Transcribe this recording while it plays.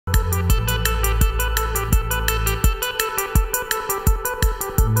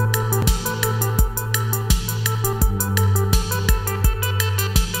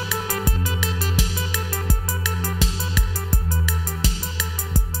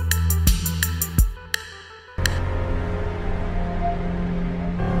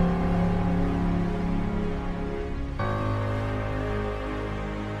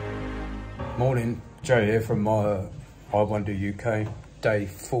Morning, Joe here from I Wonder UK, day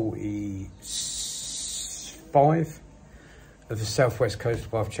 45 of the Southwest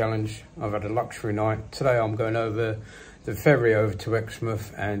Coast Path Challenge. I've had a luxury night. Today I'm going over the ferry over to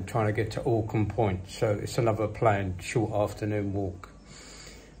Exmouth and trying to get to Orcombe Point. So it's another planned short afternoon walk.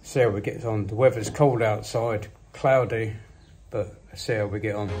 See how we get on. The weather's cold outside, cloudy, but see how we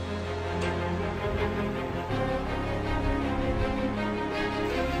get on.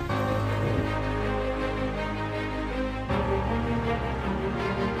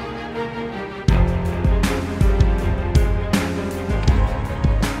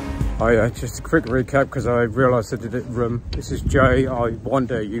 Just a quick recap because I realised I did it wrong. This is Jay, I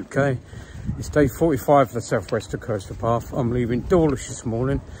Wonder UK. It's day 45 of the Southwest Coastal Path. I'm leaving Dorset this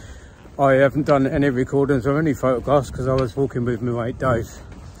morning. I haven't done any recordings or any photographs because I was walking with my mate Dave.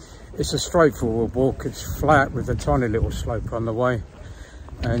 It's a straightforward walk. It's flat with a tiny little slope on the way,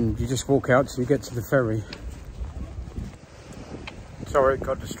 and you just walk out till you get to the ferry. Sorry,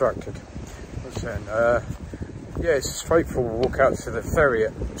 got distracted. I was saying, yeah, it's a straightforward walk out to the ferry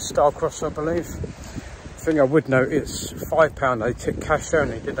at Starcross, I believe. The thing I would note, it's £5 they take cash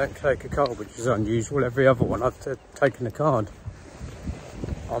only, they don't take a card, which is unusual. Every other one I've taken a card.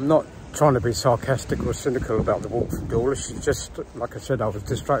 I'm not trying to be sarcastic or cynical about the walk from Dorset. It's just, like I said, I was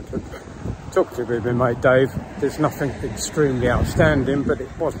distracted. Talked to my mate Dave. There's nothing extremely outstanding, but it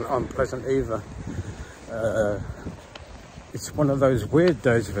wasn't unpleasant either. It's one of those weird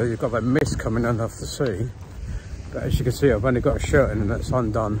days where you've got that mist coming in off the sea. But as you can see, I've only got a shirt in and that's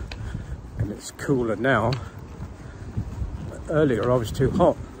undone, and it's cooler now. But earlier I was too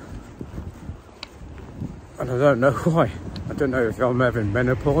hot, and I don't know why. I don't know if I'm having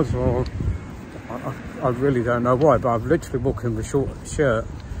menopause or I really don't know why, but I'm literally walking with a short shirt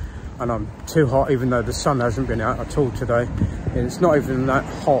and I'm too hot, even though the sun hasn't been out at all today. And it's not even that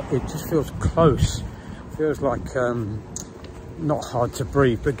hot, it just feels close. It feels like not hard to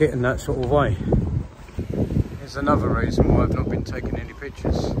breathe, but getting that sort of way. There's another reason why I've not been taking any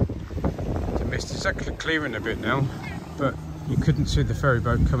pictures. The mist is actually clearing a bit now, but you couldn't see the ferry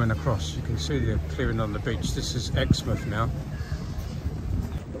boat coming across. You can see the clearing on the beach. This is Exmouth now.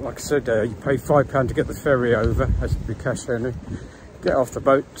 But like I said, you pay £5 to get the ferry over, has to be cash only. Get off the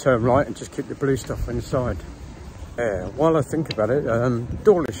boat, turn right, and just keep the blue stuff inside. Yeah, while I think about it,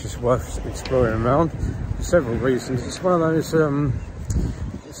 Dorset is worth exploring around for several reasons. It's one of those.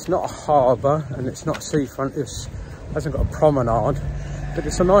 It's not a harbour and it's not seafront, it hasn't got a promenade, but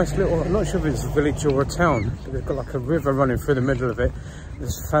it's a nice little, I'm not sure if it's a village or a town, but they've got like a river running through the middle of it.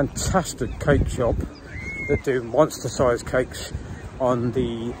 There's a fantastic cake shop that do monster sized cakes on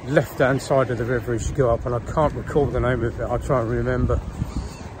the left hand side of the river as you go up, and I can't recall the name of it, I'll try and remember.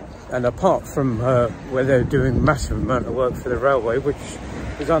 And apart from where they're doing massive amount of work for the railway, which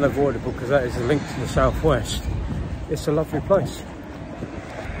is unavoidable because that is a link to the southwest, it's a lovely place.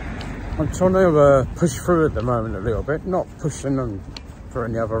 I'm trying to push through at the moment a little bit, not pushing them for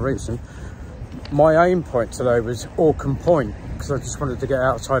any other reason. My aim point today was Orcombe Point, because I just wanted to get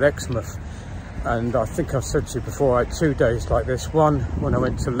outside Exmouth. And I think I've said to you before, I had 2 days like this. One, when I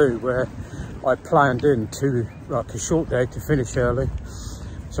went to Loo, where I planned in to like a short day to finish early.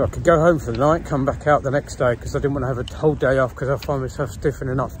 So I could go home for the night, come back out the next day, because I didn't want to have a whole day off, because I find myself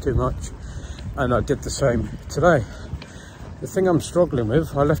stiffening up too much. And I did the same today. The thing I'm struggling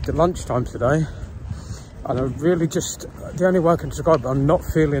with, I left at lunchtime today, and I really just, the only way I can describe it, I'm not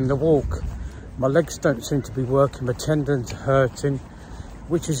feeling the walk. My legs don't seem to be working, my tendons are hurting,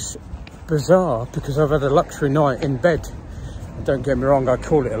 which is bizarre because I've had a luxury night in bed. Don't get me wrong, I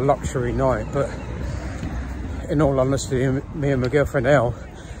call it a luxury night, but in all honesty, me and my girlfriend Elle,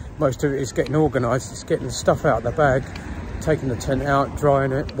 most of it is getting organised. It's getting the stuff out of the bag, taking the tent out,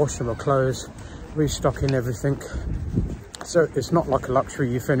 drying it, washing my clothes, restocking everything. So it's not like a luxury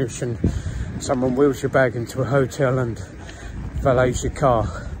you finish and someone wheels your bag into a hotel and valets your car,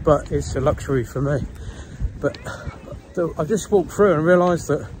 but it's a luxury for me. But I just walked through and realised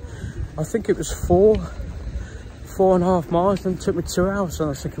that I think it was 4.5 miles, and it took me 2 hours, and I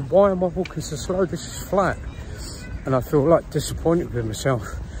was thinking, why am I walking so slow? This is flat. And I feel like disappointed with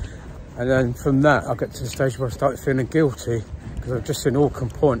myself. And then from that I got to the stage where I started feeling guilty because I've just seen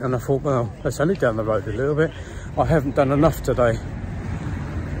Orcombe Point, and I thought, well, that's only down the road a little bit. I haven't done enough today,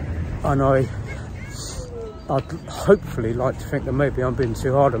 and I'd hopefully like to think that maybe I'm being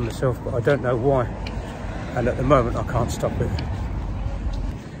too hard on myself, but I don't know why, and at the moment I can't stop it.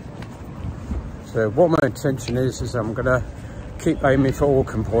 So what my intention is I'm going to keep aiming for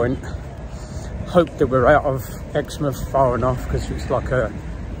Orcombe Point, hope that we're out of Exmouth far enough, because it's like a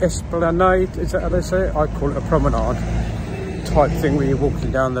esplanade, is that how they say it? I call it a promenade. type thing where you're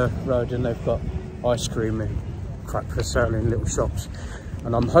walking down the road and they've got ice cream and crap for sale in little shops.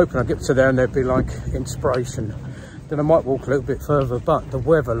 And I'm hoping I get to there and there'd be like inspiration. Then I might walk a little bit further, but the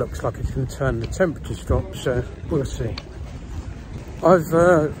weather looks like it's going to turn, the temperatures drop, so we'll see.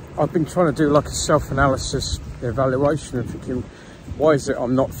 I've been trying to do like a self-analysis evaluation and thinking, why is it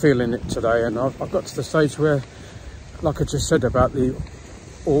I'm not feeling it today? And I've got to the stage where, like I just said about I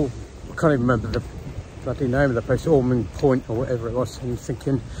can't even remember the bloody name of the place, Ormond Point or whatever it was, and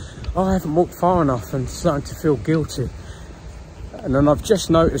thinking, oh, I haven't walked far enough, and starting to feel guilty. And then I've just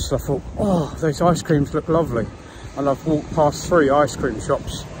noticed, I thought, oh, those ice creams look lovely. And I've walked past 3 ice cream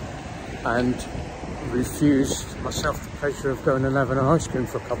shops and refused myself the pleasure of going and having an ice cream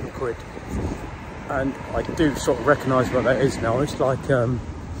for a couple of quid. And I do sort of recognise what that is now. It's like, I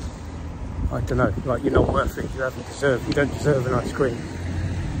don't know, like you're not worth it, you don't deserve an ice cream.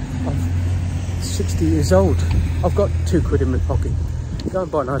 I'm 60 years old. I've got 2 quid in my pocket. Go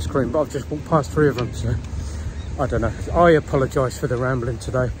and buy an ice cream, but I've just walked past 3 of them, so I don't know. I apologise for the rambling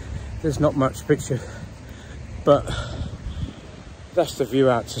today. There's not much picture, but that's the view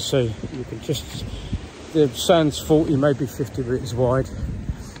out to sea. You can just, the sand's 40, maybe 50 metres wide,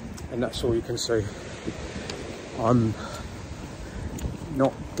 and that's all you can see. I'm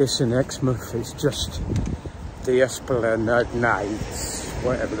not dissing Exmouth, it's just the Esplanade,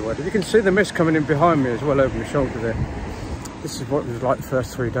 whatever the word is. You can see the mist coming in behind me as well over my shoulder there. This is what it was like the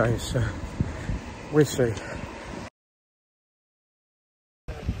first 3 days, so we'll see.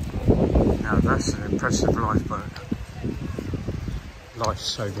 Now that's an impressive lifeboat.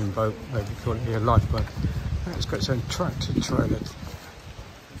 Life-saving boat, maybe call it a lifeboat. It's got its own tractor trailer.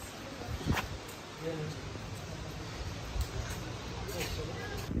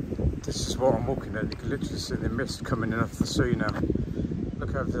 This is what I'm walking at. You can literally see the mist coming in off the sea now.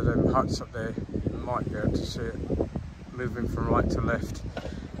 Look over them huts up there. You might be able to see it moving from right to left.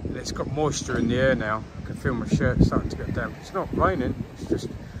 And it's got moisture in the air now. I can feel my shirt starting to get damp. It's not raining, it's just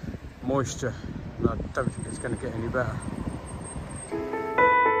moisture. And I don't think it's going to get any better.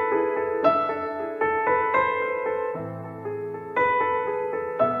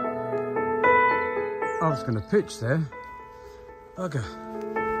 I was going to pitch there. Bugger.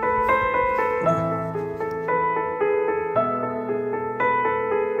 Yeah.